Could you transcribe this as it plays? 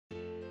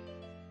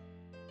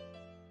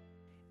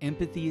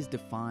Empathy is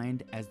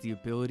defined as the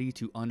ability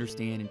to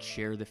understand and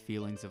share the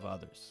feelings of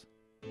others.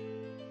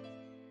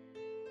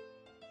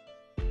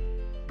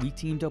 We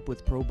teamed up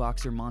with pro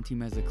boxer Monty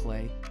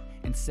Meza-Clay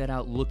and set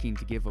out looking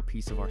to give a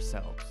piece of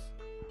ourselves.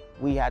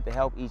 We had to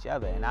help each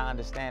other, and I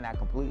understand that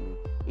completely.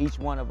 Each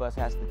one of us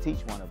has to teach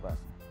one of us.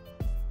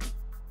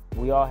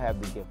 We all have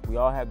the gift. We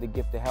all have the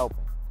gift of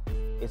helping.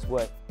 It's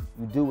what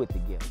you do with the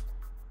gift.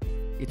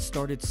 It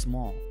started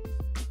small,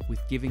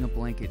 with giving a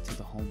blanket to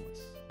the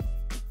homeless.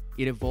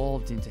 It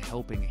evolved into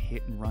helping a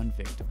hit-and-run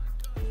victim.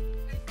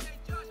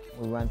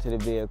 We run to the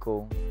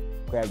vehicle,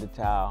 grab the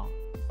towel,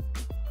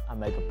 I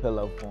make a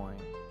pillow for him,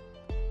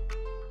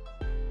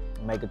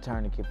 make a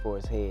tourniquet for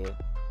his head.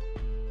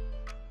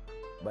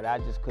 But I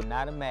just could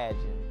not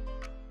imagine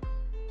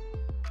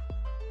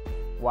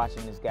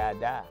watching this guy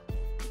die,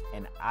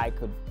 and I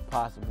could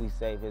possibly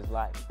save his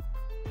life.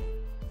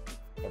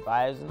 If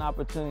there's an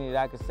opportunity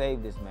that I could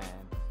save this man,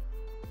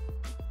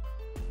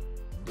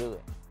 do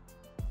it.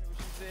 What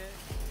she said?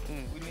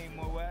 We need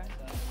more what?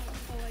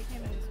 People like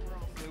him in this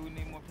world. Say we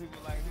need more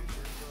people like him.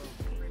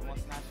 You want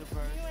to snatch your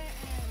purse? Do it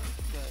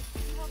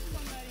and help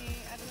somebody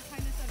out of the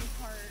kindness of his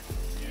heart.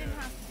 He didn't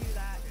have to do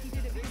that. He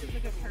did it because he's a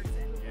good person.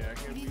 Yeah, I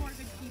can't We need more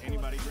good people.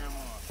 Anybody grandma,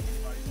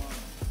 anybody mama.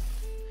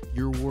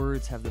 Your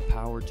words have the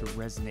power to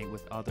resonate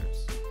with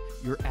others.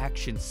 Your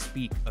actions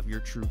speak of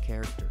your true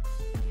character.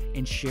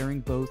 And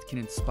sharing both can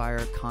inspire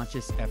a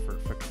conscious effort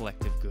for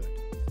collective good.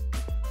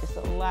 It's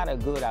a lot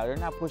of good out there.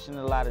 They're not pushing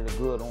a lot of the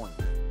good on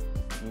you.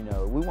 You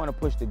know, we want to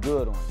push the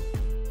good on you.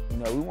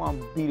 You know, we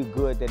want to be the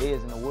good that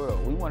is in the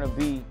world. We want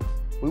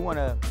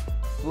to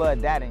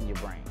flood that in your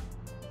brain.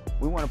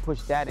 We want to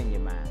push that in your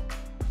mind.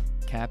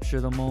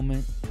 Capture the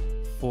moment,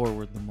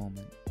 forward the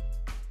moment.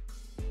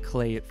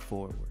 Clay it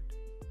forward.